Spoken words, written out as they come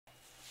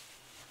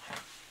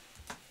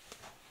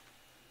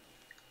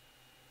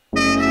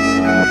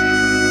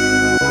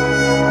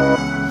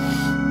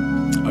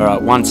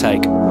Alright, one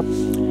take.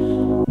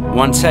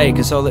 One take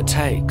is all it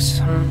takes.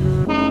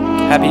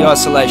 Happy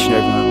isolation,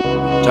 everyone.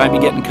 Don't be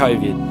getting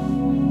COVID.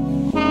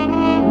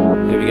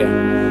 Here we go.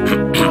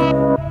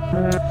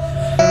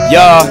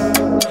 Yo,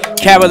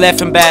 CAROLE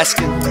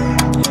Baskin.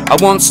 I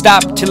won't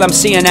stop till I'm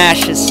seeing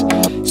ashes.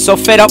 So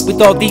fed up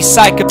with all these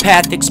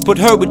psychopathics. Put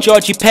her with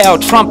Georgie Pell,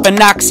 Trump and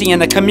Knoxy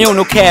in a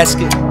communal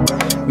casket.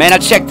 Man, I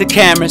checked the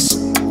cameras.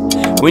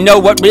 We know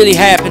what really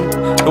happened.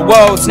 The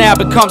world's now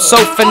become so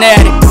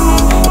fanatic.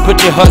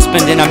 Put your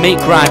husband in a meat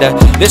grinder.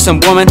 Listen,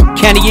 woman,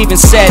 can't he even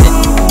said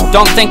it?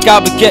 Don't think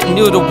I'll be getting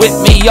you to whip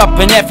me up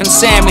an effing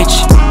sandwich.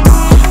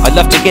 I'd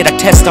love to get a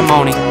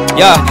testimony,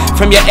 yeah,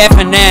 from your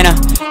effing nana.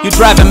 You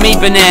driving me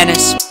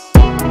bananas.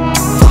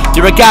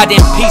 You're a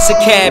goddamn piece of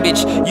cabbage.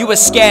 You a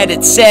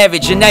scattered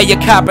savage, and now you're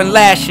copping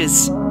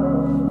lashes.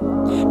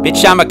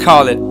 Bitch, I'ma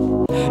call it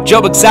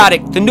Joe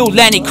Exotic, the new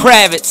Lenny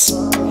Kravitz.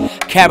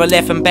 CAROLE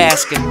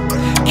Baskin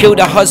killed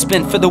her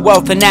husband for the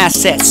wealth and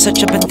assets.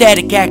 Such a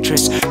pathetic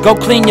actress. Go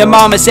clean your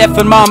mama's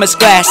effing mama's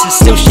glasses.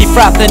 Still she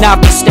frothing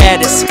out the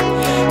status.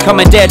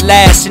 Coming dead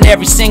last in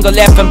every single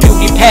effing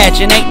beauty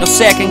pageant. Ain't no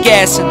second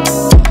guessing.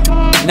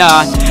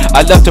 Nah,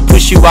 I'd love to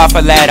push you off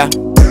a ladder.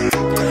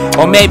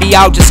 Or maybe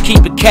I'll just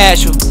keep it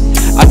casual.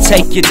 I'll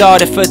take your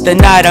daughter for the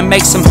night and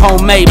make some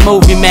homemade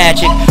movie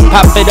magic.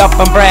 Pop it up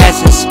on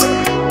brasses.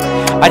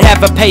 I'd have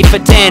her pay for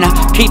dinner,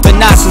 keep it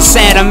nice and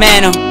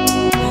sentimental.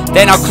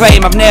 Then I'll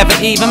claim I've never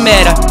even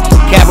met her.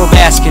 CAROLE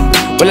Baskin,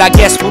 well I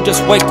guess we'll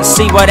just wait to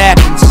see what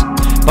happens.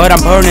 But I'm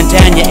burning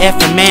down your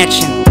effing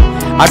mansion.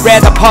 I'd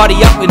rather party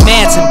up with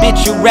Manson,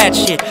 bitch you rat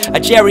shit, a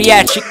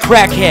geriatric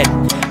crackhead.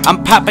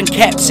 I'm popping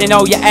caps in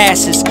all your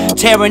asses,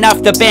 tearing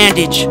off the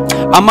bandage.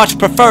 I much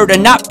prefer to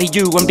not be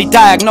you and be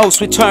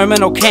diagnosed with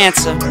terminal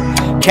cancer.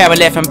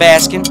 CAROLE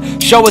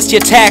Baskin, show us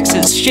your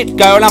taxes. Shit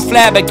girl, I'm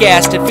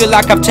flabbergasted. Feel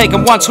like I've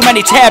taken one too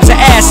many tabs of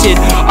acid.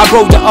 I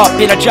rolled her up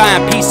in a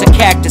giant piece of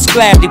cactus,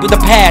 gladly with a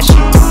passion.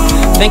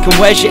 Thinking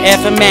where's your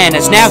effing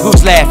manners? Now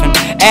who's laughing?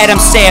 Adam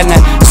Sandler,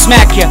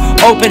 smack you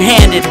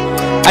open-handed.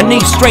 I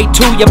knee straight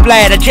to your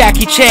bladder,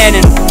 Jackie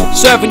Channing.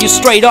 Serving you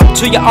straight up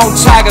to your own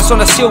tigers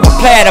on a silver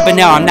platter. But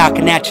now I'm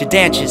knocking at your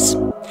dentures.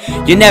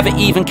 You never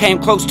even came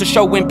close to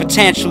showing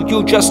potential.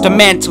 You just a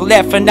mental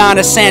effing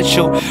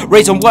non-essential.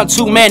 Raising one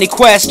too many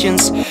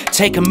questions.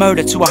 Taking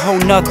murder to a whole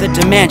nother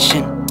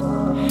dimension.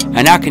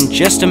 And I can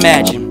just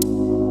imagine.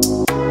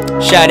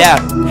 Shout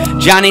out,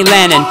 Johnny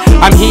Lennon.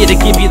 I'm here to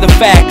give you the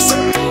facts.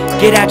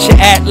 Get out your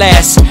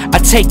atlas. I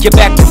take you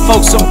back to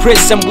Folsom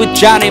Prison with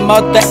Johnny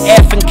Mother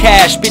effing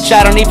Cash. Bitch,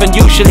 I don't even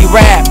usually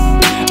rap.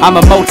 I'm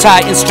a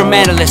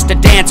multi-instrumentalist, a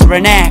dancer,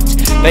 an act.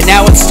 But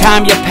now it's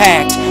time you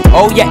packed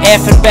all your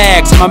effing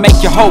bags. I'ma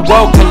make your whole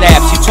world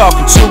collapse. You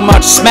talking too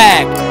much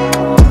smack.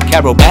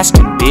 CAROLE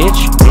Baskin,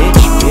 bitch,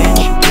 bitch,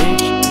 bitch,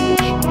 bitch,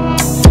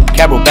 bitch.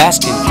 CAROLE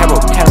Baskin,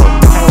 CAROLE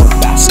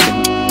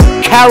Baskin.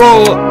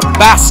 CAROLE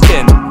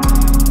Baskin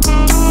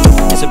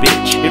is a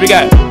bitch. Here we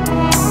go.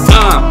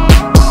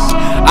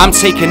 I'm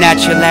taking out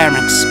your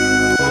larynx.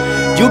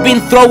 You've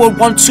been throwing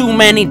one too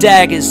many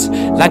daggers.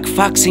 Like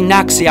Foxy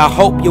Knoxy, I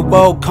hope your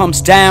world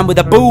comes down with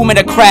a boom and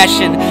a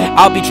crashing.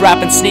 I'll be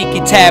dropping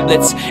sneaky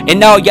tablets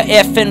in all your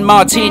effing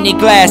martini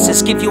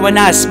glasses. Give you a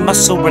nice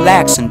muscle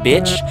relaxing,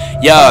 bitch.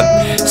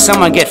 Yo,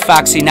 someone get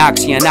Foxy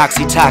Knoxy and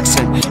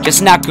oxytocin.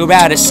 Just knock her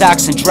out of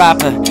socks and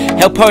drop her.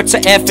 Help her to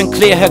effing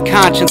clear her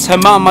conscience. Her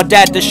mom or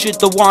dad that should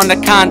have worn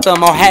a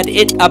condom or had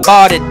it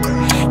aborted.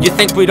 You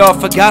think we'd all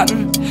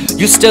forgotten?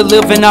 You still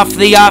living off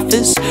the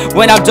office?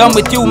 When I'm done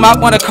with you, might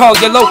wanna call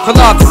your local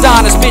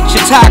orthodontist. Bitch,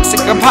 you're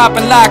toxic. I'm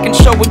popping lock and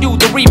showing you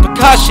the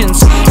repercussions.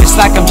 It's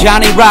like I'm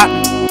Johnny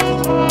Rotten.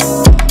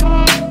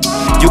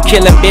 You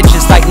killing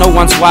bitches like no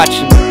one's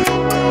watching.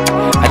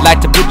 I'd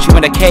like to put you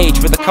in a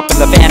cage with a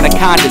couple of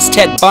anacondas.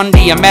 Ted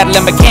Bundy and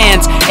Madeline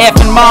McCann's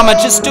effing mama,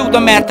 just do the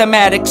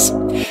mathematics.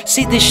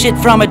 See this shit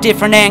from a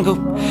different angle.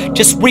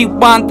 Just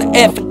rewind the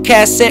effing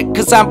cassette,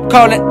 cause I'm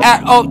calling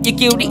out all your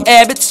guilty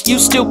habits. You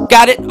still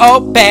got it all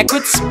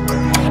backwards.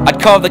 I'd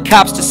call the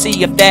cops to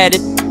see if that'd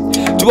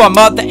do a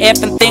mother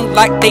effing thing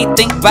like they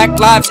think black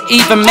lives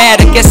even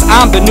matter. Guess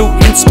I'm the new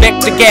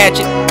Inspector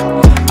Gadget.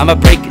 I'ma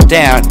break it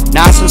down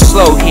nice and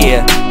slow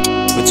here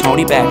with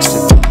Tony Baxter.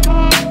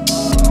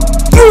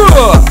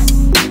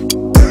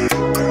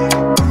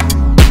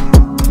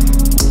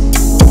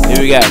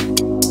 Here we go.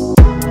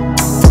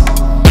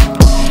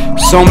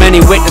 So many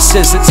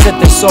witnesses that said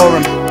they saw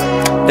him.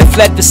 They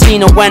fled the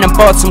scene and went and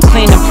bought some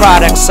cleaning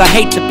products. I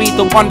hate to be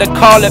the one to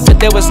call it, but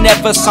there was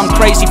never some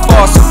crazy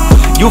faucet.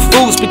 You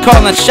fools be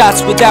calling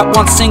shots without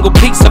one single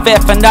piece of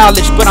effing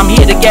knowledge. But I'm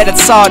here to get it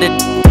sorted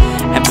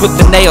and put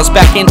the nails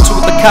back into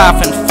the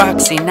coffin.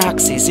 Foxy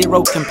Knoxy,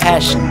 zero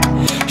compassion.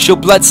 She'll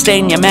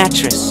bloodstain your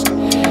mattress,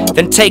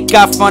 then take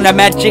off on a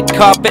magic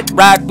carpet,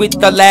 ride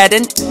with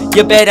Aladdin.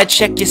 You better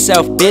check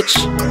yourself, bitch,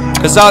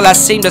 cause all I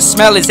seem to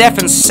smell is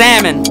effing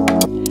salmon.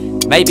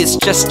 Maybe it's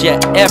just your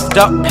effed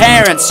up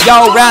parents.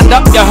 Y'all round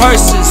up your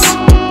hearses.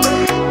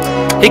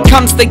 Here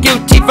comes the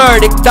guilty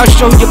verdict. I'll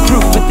show you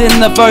proof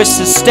within the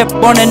verses. Step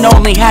one and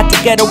only, had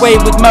to get away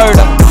with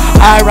murder.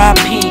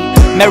 R.I.P.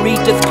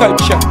 Meredith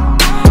Coacher.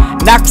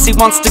 Knoxy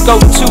wants to go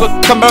to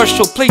a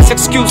commercial. Please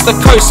excuse the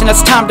cursing,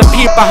 it's time to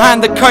peer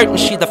behind the curtain.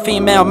 She the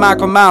female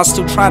Michael Miles,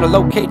 still trying to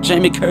locate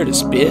Jamie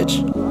Curtis,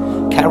 bitch.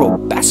 Carole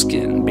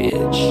Baskin,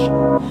 bitch.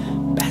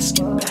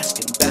 Baskin,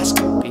 Baskin,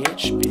 Baskin,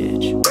 bitch,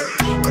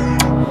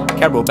 bitch.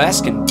 Carole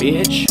Baskin,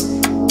 bitch.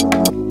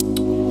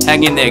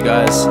 Hang in there,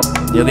 guys.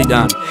 Nearly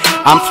done.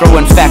 I'm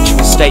throwing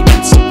factual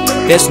statements.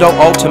 There's no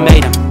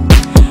ultimatum.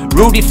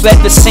 Rudy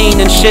fled the scene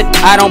and shit,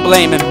 I don't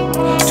blame him.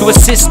 To a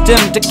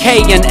system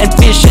decaying,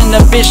 envision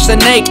a vision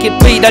naked,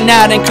 bleeding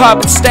out and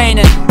carbon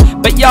staining.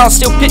 But y'all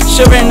still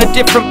picturing a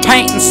different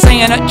painting,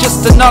 saying it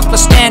just another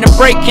standing,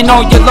 breaking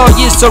all your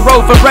lawyers are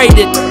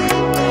overrated.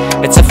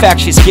 It's a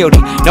fact she's guilty,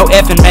 no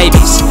effing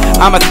maybes.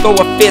 I'ma throw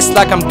a fist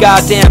like I'm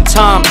goddamn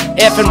Tom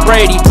effing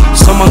Brady.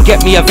 Someone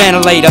get me a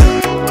ventilator.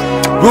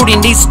 Rudy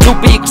needs to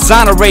be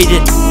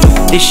exonerated.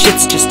 This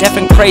shit's just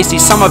effing crazy.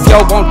 Some of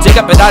y'all won't dig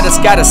up, but I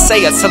just gotta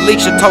say it.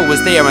 Alicia Toe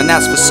was there, and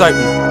that's for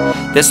certain.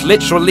 There's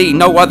literally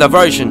no other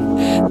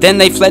version. Then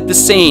they fled the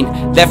scene,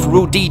 left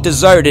Rudy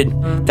deserted.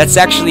 That's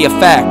actually a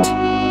fact,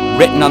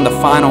 written on the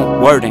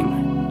final wording.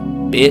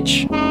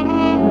 Bitch.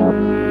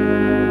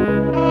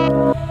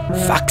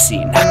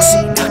 Foxy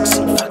Knoxy,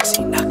 Knoxy,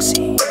 Foxy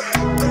Knoxy.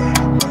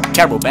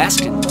 Carole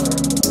Baskin.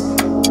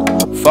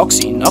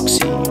 Foxy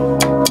Knoxy.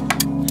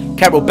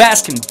 Carole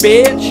Baskin,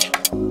 bitch.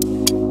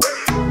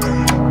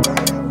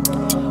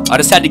 I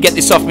just had to get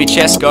this off my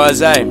chest,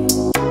 guys, eh?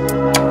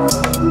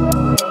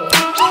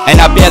 And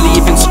I barely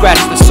even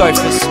scratched the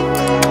surface.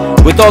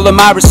 With all of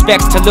my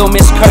respects to Lil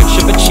Miss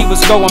Coacher, but she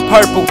was going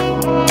purple.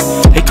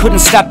 He couldn't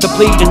stop the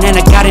bleeding and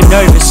it got him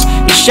nervous.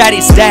 He shot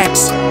his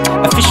stacks.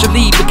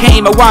 Officially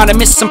became a wanna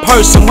missing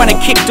person when I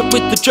kicked it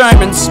with the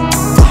Germans.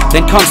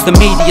 Then comes the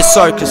media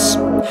circus.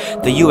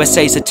 The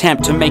USA's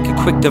attempt to make a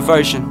quick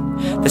diversion.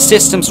 The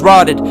system's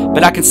rotted,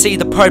 but I can see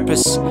the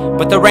purpose.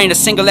 But there ain't a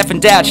single effing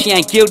doubt she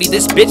ain't guilty.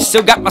 This bitch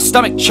still got my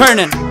stomach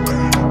churning.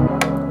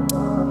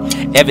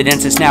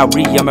 Evidence is now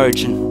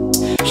re-emerging.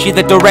 She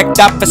the direct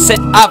opposite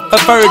of a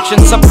virgin.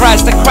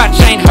 Surprised the crotch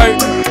ain't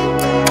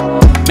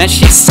hurting. Man,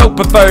 she's so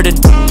perverted,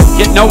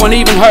 yet no one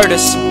even heard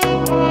us.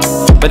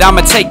 But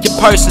I'ma take your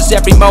purses,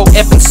 every mo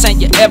effing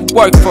cent you ever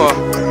worked for.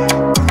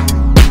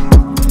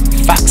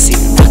 Foxy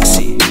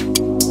Knoxy.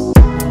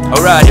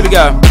 Alright, here we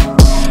go.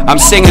 I'm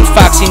singing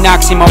Foxy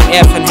Knoxy, mo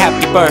effing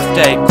happy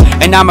birthday.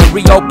 And I'ma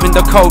reopen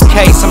the cold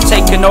case. I'm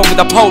taking over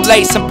the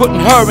police, I'm putting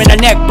her in a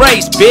neck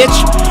brace, bitch.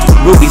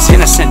 Ruby's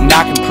innocent and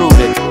I can prove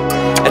it.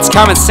 It's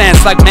common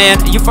sense, like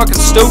man, are you fucking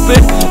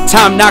stupid?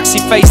 Time Knoxy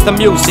face the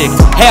music.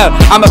 Hell,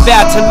 I'm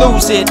about to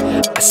lose it.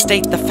 I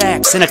state the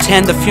facts and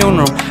attend the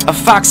funeral of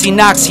Foxy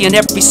Knoxy, and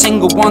every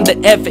single one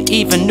that ever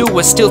even knew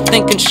her still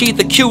thinking she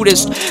the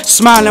cutest,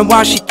 smiling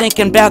while she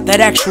thinking about that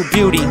actual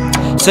beauty.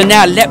 So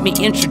now let me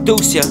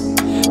introduce you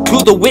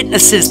to the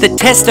witnesses that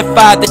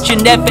testify that you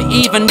never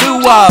even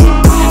knew of.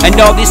 And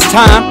all this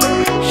time,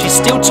 she's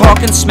still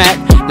talking smack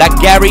like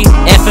Gary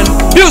effing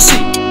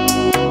Busey.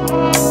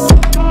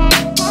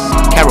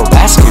 Carole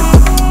Baskin.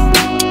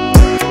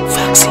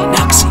 Foxy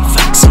Knoxy,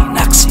 Foxy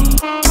Knoxy.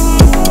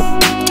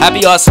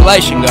 Happy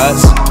oscillation,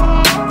 guys.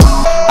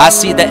 I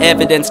see the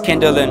evidence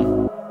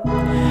kindling.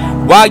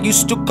 Why you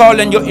still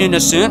calling your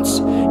innocence?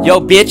 Yo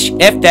bitch,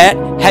 F that.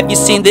 Have you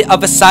seen the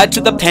other side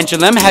to the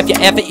pendulum? Have you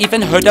ever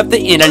even heard of the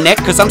internet?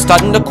 Cause I'm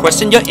starting to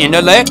question your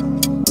intellect.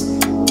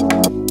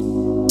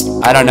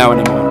 I don't know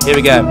anymore. Here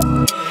we go.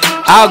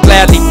 I'll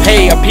gladly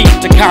pay a peep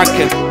to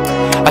conquer.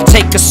 I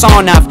take a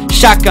sawn off,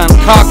 shotgun,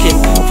 cock it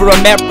for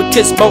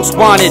America's most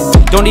wanted.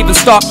 Don't even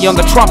stop me on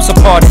the Trump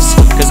supporters,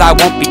 cause I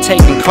won't be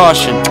taking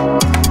caution.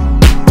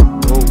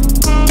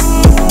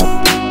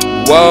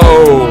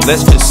 Whoa,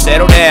 let's just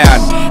settle down.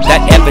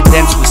 That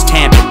evidence was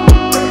tampered.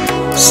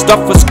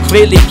 Stuff was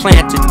clearly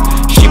planted.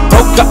 She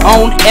broke her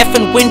own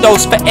effing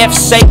windows for F's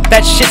sake.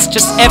 That shit's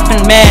just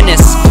effing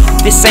madness.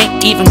 This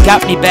ain't even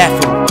got me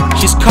baffled.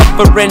 She's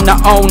covering her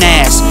own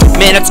ass.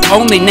 Man, it's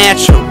only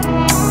natural.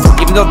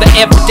 Even though the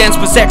evidence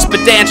was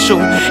exponential.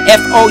 F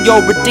all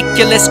your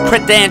ridiculous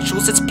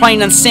credentials. It's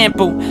plain and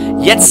simple.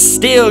 Yet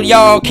still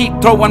y'all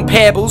keep throwing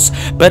pebbles.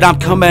 But I'm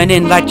coming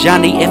in like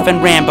Johnny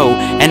effing Rambo,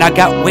 and I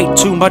got way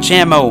too much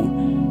ammo.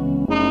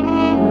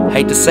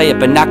 Hate to say it,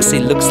 but Knoxy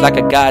looks like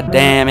a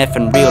goddamn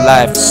effing real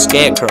life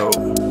scarecrow.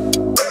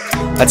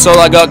 That's all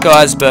I got,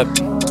 guys, but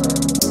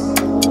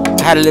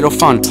I had a little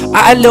fun.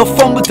 I had a little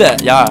fun with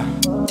that, yeah.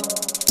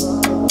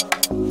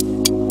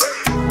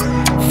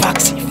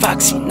 Foxy,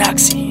 Foxy,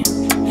 Knoxy.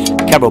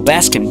 Carole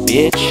Baskin,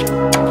 bitch.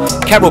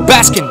 Carole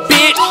Baskin,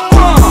 bitch.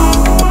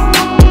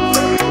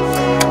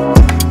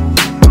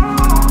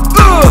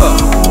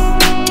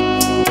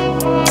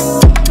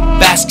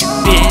 Baskin,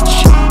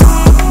 bitch.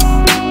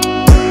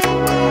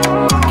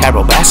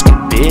 Carole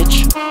Baskin,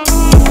 bitch.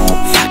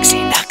 Foxy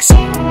Knoxy,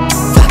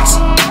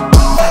 Foxy,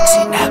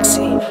 Foxy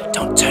Knoxy.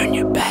 Don't turn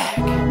your back.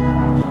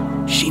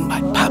 She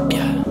might pop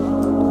ya.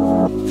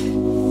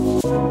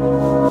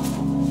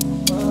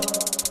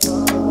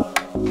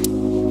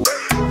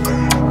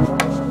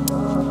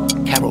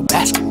 Carole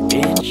Baskin,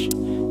 bitch.